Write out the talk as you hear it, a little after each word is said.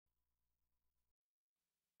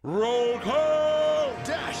Roll call!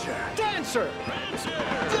 Dasher! Dancer! Prancer!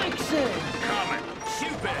 Vixen! Comet!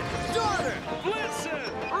 Cupid! Daughter!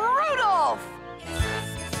 Blitzen! Rudolph!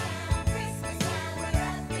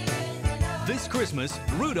 This Christmas,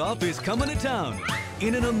 Rudolph is coming to town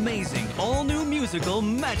in an amazing, all-new musical,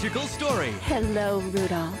 magical story. Hello,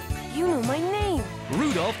 Rudolph. You know my name.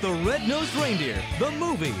 Rudolph the Red-Nosed Reindeer, the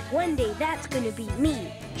movie. One day that's gonna be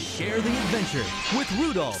me. Share the adventure with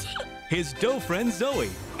Rudolph, his doe friend Zoe,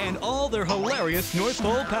 and all their hilarious North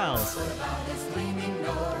Pole pals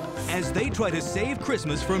as they try to save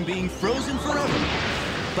Christmas from being frozen forever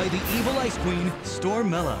by the evil ice queen,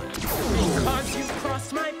 Stormella. Because you've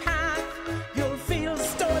crossed my path, you'll feel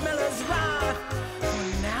Stormella's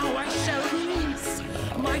wrath. Now I shall release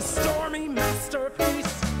my stormy masterpiece.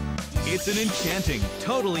 It's an enchanting,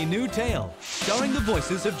 totally new tale, starring the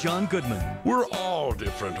voices of John Goodman, We're all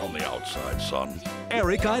different on the outside, son.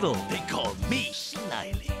 Eric Idle, They called me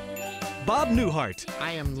Sniley. Bob Newhart,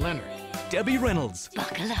 I am Leonard. Debbie Reynolds,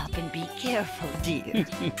 Buckle up and be careful, dear.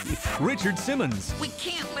 Richard Simmons, We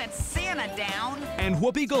can't let Santa down. and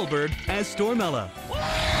Whoopi Goldberg as Stormella.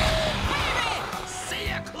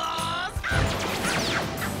 Santa Claus!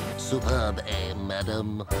 Superb,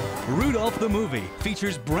 madam? Rudolph the Movie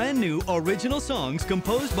features brand new original songs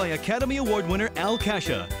composed by Academy Award winner Al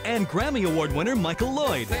Kasha and Grammy Award winner Michael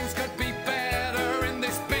Lloyd. Things could be better in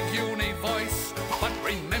this big uni voice, but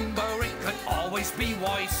remember it could always be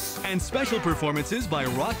voice. And special performances by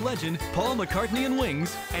rock legend Paul McCartney and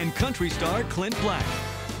Wings and country star Clint Black.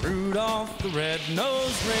 Rudolph the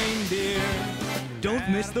Red-Nosed Reindeer. Don't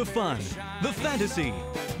miss the fun, the fantasy,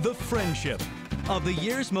 the friendship of the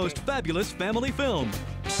year's most fabulous family film.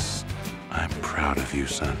 I'm proud of you,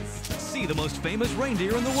 son. See the most famous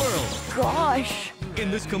reindeer in the world Gosh. in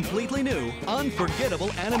this completely new,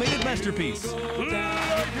 unforgettable animated masterpiece. Lock it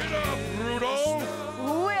up,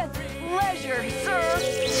 Rudolph! With pleasure,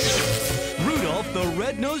 sir. Rudolph the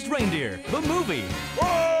Red-Nosed Reindeer, the movie.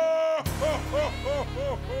 Oh, ho, ho, ho,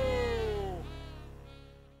 ho, ho.